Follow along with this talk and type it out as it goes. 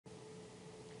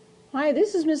Hi,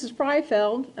 this is Mrs.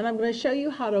 Fraifeld, and I'm going to show you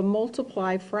how to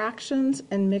multiply fractions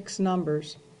and mixed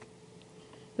numbers.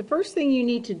 The first thing you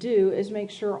need to do is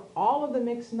make sure all of the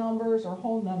mixed numbers or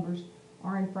whole numbers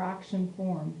are in fraction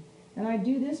form. And I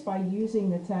do this by using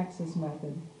the Texas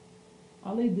method.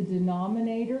 I leave the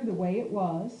denominator the way it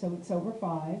was, so it's over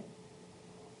 5.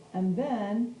 And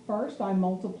then first I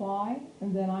multiply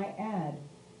and then I add.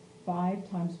 5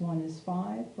 times 1 is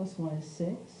 5 plus 1 is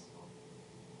 6.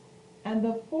 And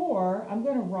the 4, I'm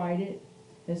going to write it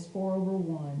as 4 over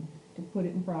 1 to put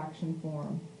it in fraction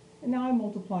form. And now I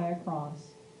multiply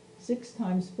across. 6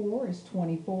 times 4 is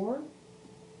 24.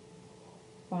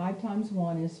 5 times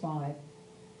 1 is 5.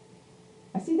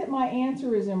 I see that my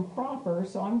answer is improper,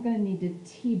 so I'm going to need to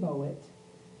TIBO it.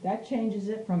 That changes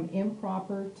it from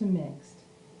improper to mixed.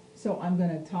 So I'm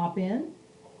going to top in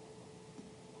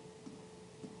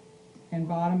and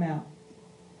bottom out.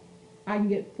 I can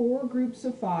get 4 groups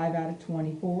of 5 out of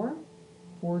 24.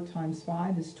 4 times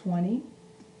 5 is 20.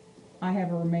 I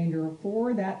have a remainder of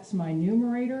 4. That's my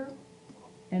numerator.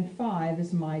 And 5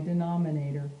 is my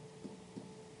denominator.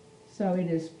 So it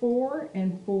is 4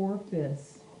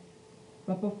 4/5.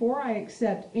 But before I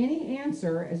accept any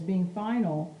answer as being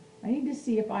final, I need to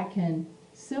see if I can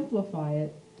simplify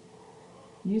it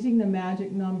using the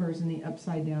magic numbers in the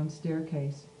upside down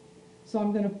staircase. So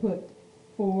I'm going to put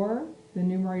 4, the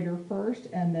numerator first,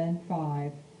 and then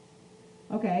 5.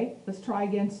 Okay, let's try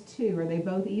against 2. Are they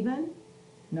both even?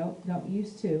 Nope, don't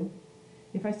use 2.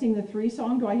 If I sing the 3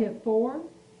 song, do I hit 4?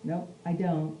 Nope, I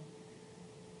don't.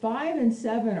 5 and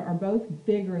 7 are both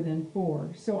bigger than 4,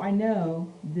 so I know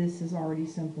this is already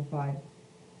simplified.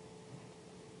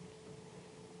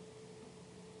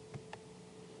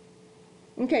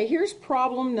 Okay, here's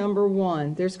problem number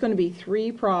 1. There's going to be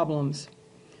 3 problems.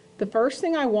 The first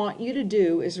thing I want you to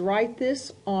do is write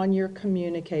this on your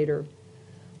communicator.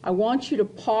 I want you to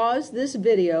pause this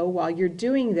video while you're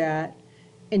doing that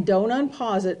and don't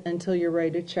unpause it until you're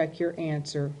ready to check your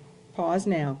answer. Pause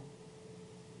now.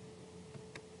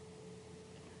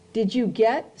 Did you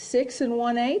get 6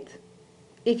 1/8?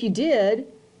 If you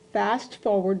did, fast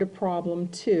forward to problem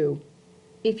 2.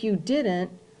 If you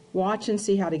didn't, watch and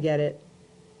see how to get it.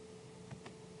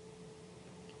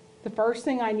 The first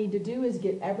thing I need to do is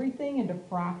get everything into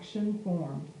fraction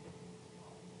form.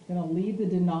 I'm going to leave the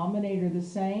denominator the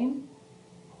same.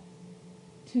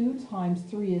 2 times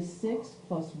 3 is 6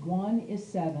 plus 1 is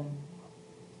 7.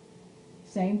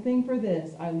 Same thing for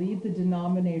this. I leave the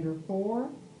denominator 4.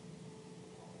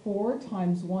 4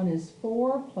 times 1 is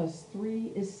 4 plus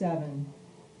 3 is 7.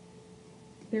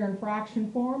 They're in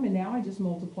fraction form, and now I just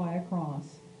multiply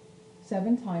across.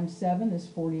 7 times 7 is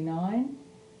 49.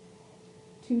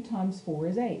 2 times 4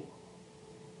 is 8.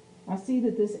 I see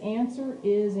that this answer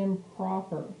is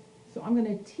improper, so I'm going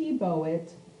to TIBO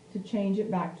it to change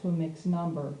it back to a mixed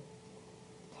number.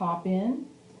 Top in,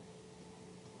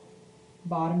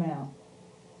 bottom out.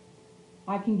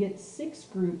 I can get 6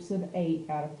 groups of 8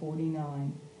 out of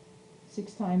 49.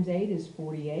 6 times 8 is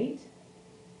 48.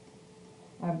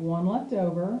 I have 1 left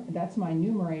over, that's my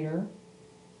numerator,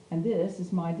 and this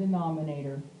is my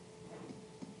denominator.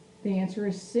 The answer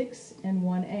is 6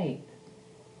 1/8.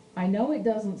 I know it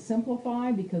doesn't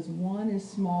simplify because 1 is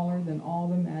smaller than all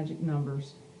the magic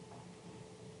numbers.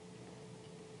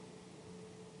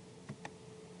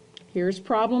 Here's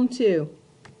problem 2.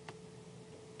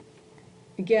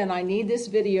 Again, I need this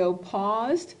video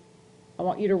paused. I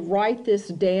want you to write this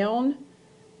down.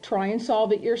 Try and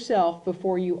solve it yourself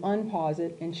before you unpause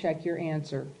it and check your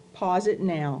answer. Pause it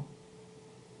now.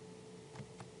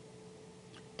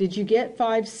 Did you get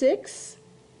 5 6?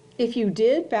 If you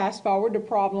did, fast forward to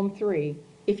problem 3.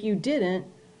 If you didn't,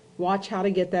 watch how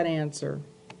to get that answer.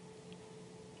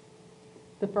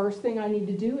 The first thing I need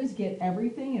to do is get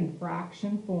everything in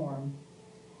fraction form.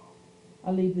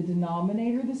 I leave the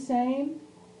denominator the same,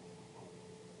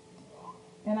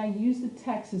 and I use the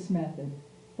Texas method.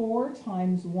 4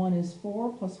 times 1 is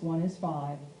 4 plus 1 is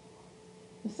 5.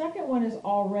 The second one is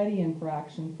already in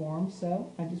fraction form,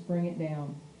 so I just bring it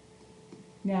down.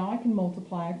 Now I can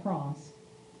multiply across.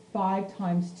 5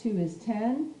 times 2 is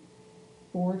 10.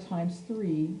 4 times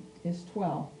 3 is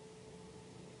 12.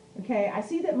 Okay, I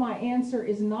see that my answer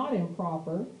is not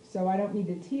improper, so I don't need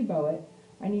to TIBO it.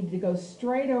 I need to go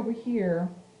straight over here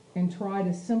and try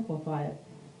to simplify it.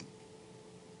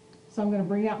 So I'm going to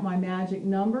bring out my magic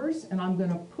numbers, and I'm going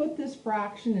to put this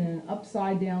fraction in an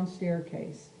upside down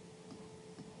staircase.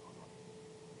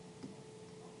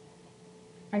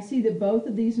 I see that both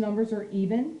of these numbers are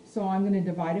even, so I'm going to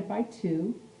divide it by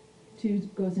 2. 2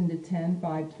 goes into 10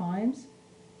 5 times.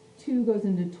 2 goes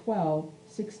into 12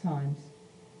 6 times.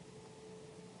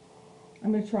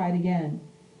 I'm going to try it again.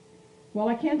 Well,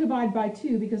 I can't divide by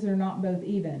 2 because they're not both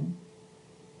even.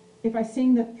 If I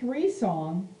sing the 3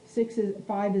 song,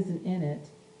 5 isn't in it.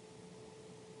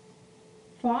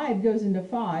 5 goes into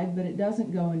 5, but it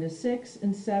doesn't go into 6,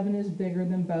 and 7 is bigger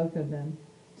than both of them.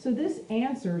 So this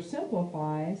answer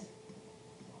simplifies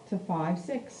to 5,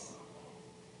 6.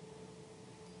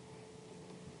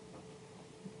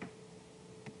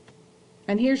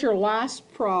 And here's your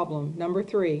last problem, number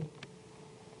 3.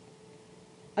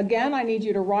 Again, I need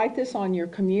you to write this on your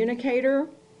communicator.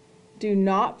 Do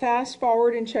not fast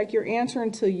forward and check your answer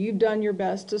until you've done your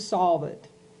best to solve it.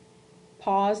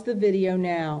 Pause the video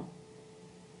now.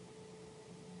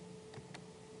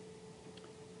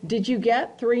 Did you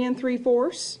get 3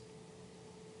 3/4?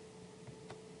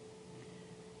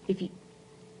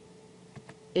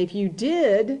 If you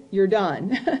did, you're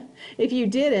done. If you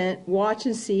didn't, watch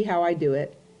and see how I do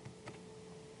it.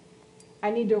 I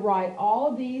need to write all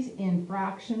of these in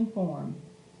fraction form.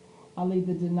 I'll leave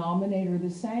the denominator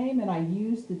the same, and I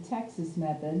use the Texas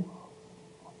method.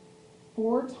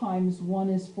 4 times 1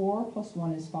 is 4 plus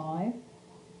 1 is 5.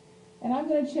 And I'm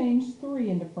going to change 3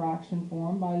 into fraction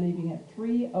form by leaving it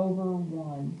 3 over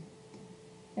 1.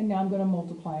 And now I'm going to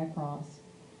multiply across.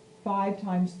 5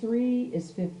 times 3 is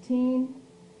 15.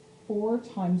 4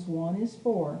 times 1 is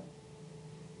 4.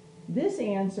 This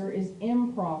answer is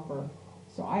improper,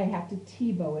 so I have to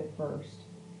T-bow it first.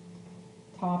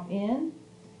 Top in,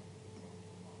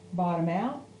 bottom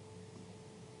out.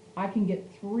 I can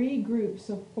get 3 groups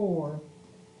of 4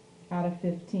 out of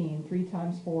 15. 3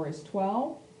 times 4 is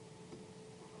 12.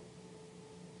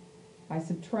 I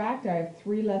subtract, I have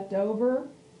 3 left over.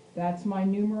 That's my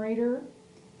numerator.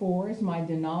 4 is my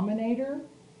denominator.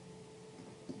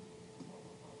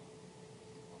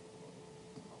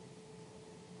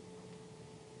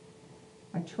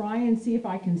 I try and see if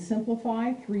I can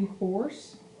simplify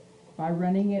 3/4 by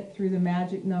running it through the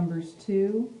magic numbers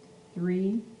 2,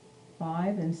 3,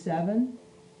 5, and 7.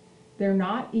 They're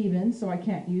not even, so I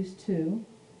can't use 2.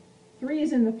 3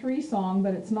 is in the 3 song,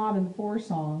 but it's not in the 4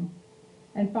 song.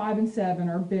 And 5 and 7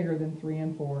 are bigger than 3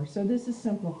 and 4. So this is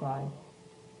simplified.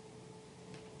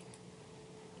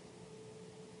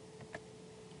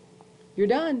 You're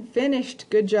done. Finished.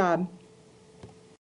 Good job.